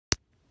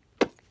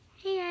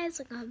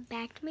guys, welcome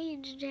back to my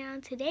YouTube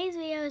channel. Today's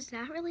video is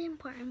not really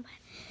important,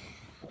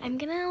 but I'm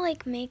gonna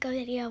make a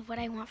video of what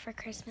I want for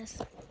Christmas,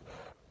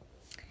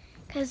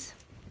 because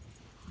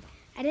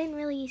I didn't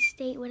really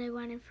state what I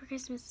wanted for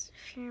Christmas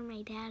for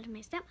my dad and my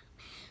stepmom,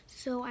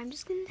 so I'm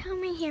just gonna tell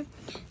them right here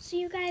so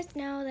you guys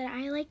know that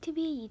I like to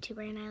be a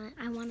YouTuber and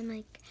I want to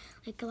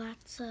make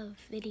lots of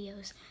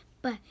videos.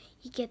 But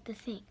you get the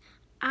thing,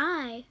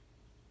 I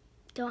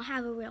don't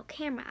have a real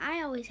camera.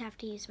 I always have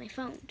to use my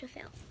phone to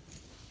film.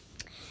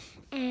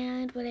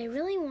 And what I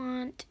really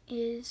want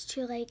is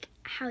to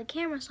have a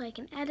camera so I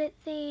can edit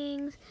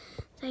things,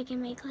 so I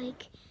can make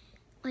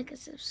a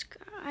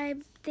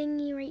subscribe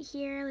thingy right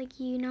here.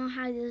 You know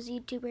how those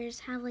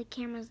YouTubers have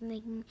cameras and they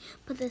can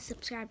put the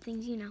subscribe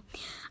things, you know.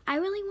 I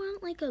really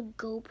want a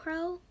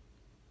GoPro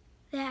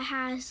that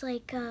has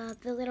the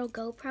little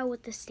GoPro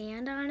with the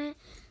stand on it,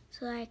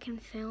 so that I can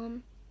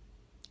film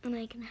and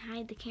I can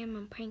hide the camera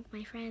and prank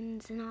my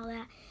friends and all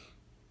that.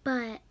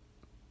 But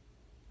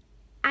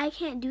I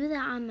can't do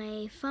that on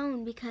my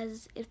phone,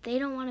 because if they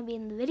don't want to be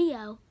in the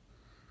video,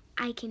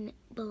 I can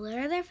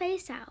blur their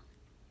face out.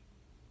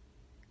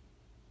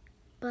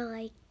 But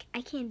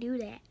I can't do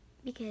that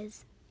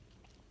because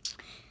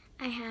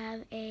I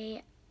have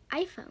a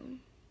iPhone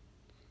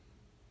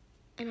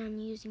and I'm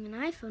using an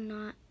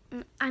iPhone,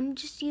 I'm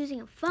just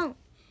using a phone.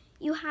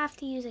 You have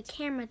to use a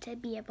camera to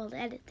be able to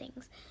edit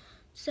things.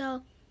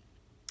 So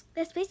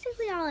that's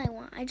basically all I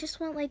want. I just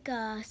want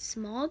a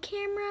small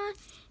camera,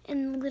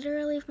 and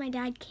literally if my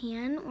dad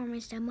can, or my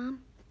stepmom,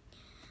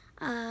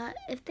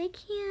 if they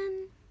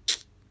can,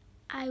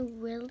 I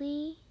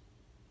really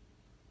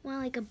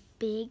want a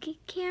big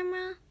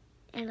camera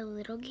and a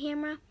little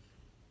camera.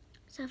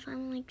 So if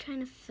I'm trying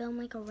to film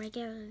a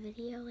regular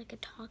video, a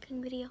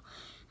talking video,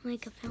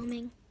 and a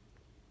filming,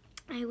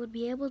 I would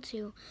be able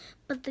to.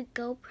 But the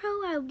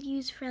GoPro I would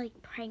use for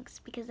pranks,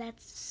 because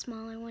that's a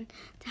smaller one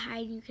to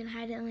hide. You can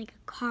hide it in a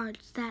car.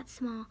 It's that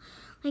small.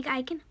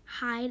 I can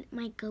hide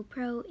my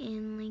GoPro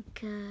in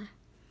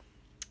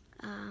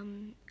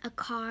a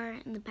car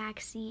in the back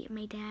seat, and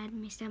my dad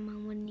and my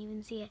stepmom wouldn't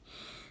even see it.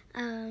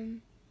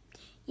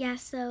 Yeah,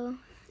 so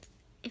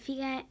if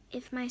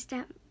my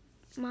stepmom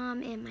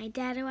and my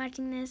dad are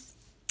watching this,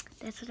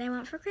 that's what I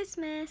want for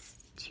Christmas.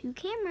 2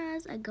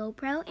 cameras, a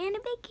GoPro and a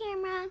big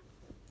camera.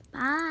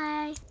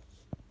 Bye.